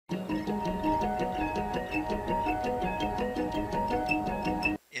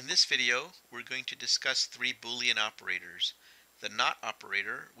this video, we're going to discuss three Boolean operators. The not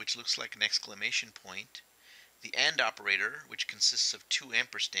operator, which looks like an exclamation point, the and operator, which consists of two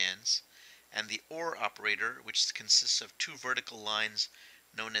ampersands, and the or operator, which consists of two vertical lines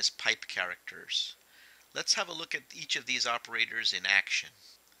known as pipe characters. Let's have a look at each of these operators in action.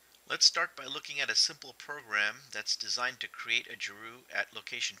 Let's start by looking at a simple program that's designed to create a Jeroo at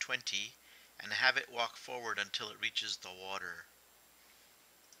location 20 and have it walk forward until it reaches the water.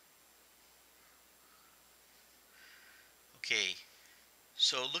 Okay,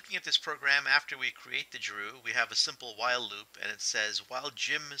 so looking at this program, after we create the Jeroo, we have a simple while loop, and it says while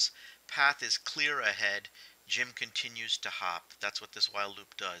Jim's path is clear ahead, Jim continues to hop. That's what this while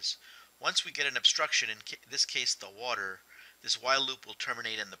loop does. Once we get an obstruction, in this case the water, this while loop will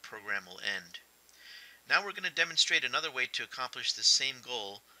terminate and the program will end. Now we're going to demonstrate another way to accomplish this same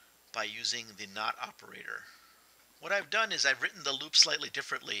goal by using the not operator. What I've done is I've written the loop slightly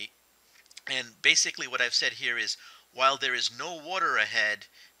differently, and basically what I've said here is while there is no water ahead,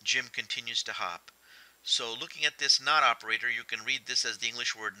 Jim continues to hop. So looking at this not operator, you can read this as the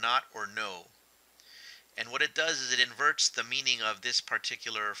English word not or no. And what it does is it inverts the meaning of this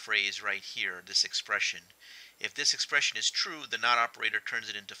particular phrase right here, this expression. If this expression is true, the not operator turns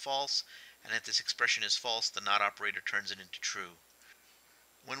it into false, and if this expression is false, the not operator turns it into true.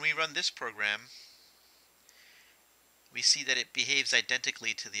 When we run this program, we see that it behaves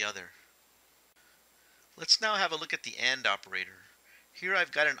identically to the other. Let's now have a look at the AND operator. Here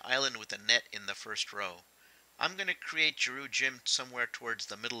I've got an island with a net in the first row. I'm going to create Jeroo Jim somewhere towards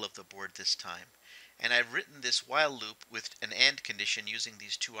the middle of the board this time. And I've written this while loop with an AND condition using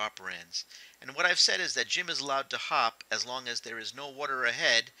these two operands. And what I've said is that Jim is allowed to hop as long as there is no water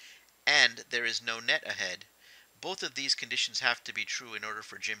ahead and there is no net ahead. Both of these conditions have to be true in order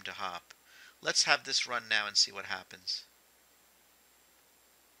for Jim to hop. Let's have this run now and see what happens.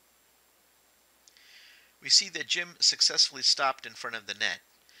 We see that Jim successfully stopped in front of the net.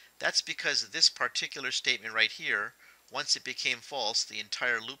 That's because this particular statement right here, once it became false, the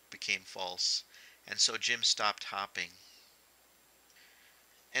entire loop became false, and so Jim stopped hopping.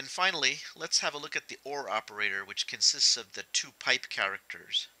 And finally, let's have a look at the OR operator, which consists of the two pipe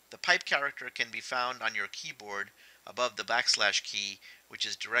characters. The pipe character can be found on your keyboard above the / key, which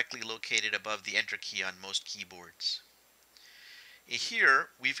is directly located above the enter key on most keyboards. Here,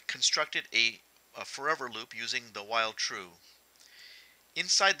 we've constructed a forever loop using the while true.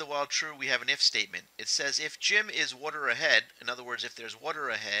 Inside the while true, we have an if statement. It says if Jim is water ahead, in other words, if there's water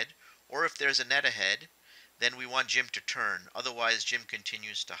ahead, or if there's a net ahead, then we want Jim to turn. Otherwise, Jim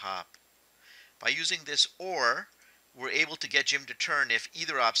continues to hop. By using this or, we're able to get Jim to turn if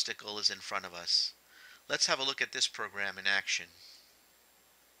either obstacle is in front of us. Let's have a look at this program in action.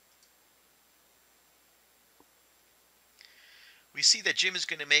 We see that Jim is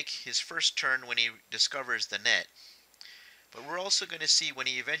going to make his first turn when he discovers the net. But we're also going to see when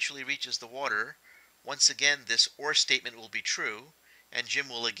he eventually reaches the water, once again this or statement will be true, and Jim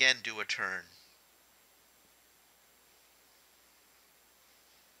will again do a turn.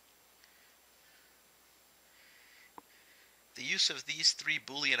 The use of these three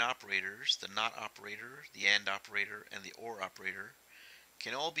Boolean operators, the not operator, the and operator, and the or operator,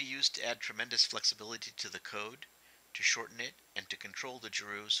 can all be used to add tremendous flexibility to the code, to shorten it, and to control the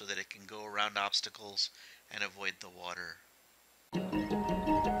Jeroo so that it can go around obstacles and avoid the water.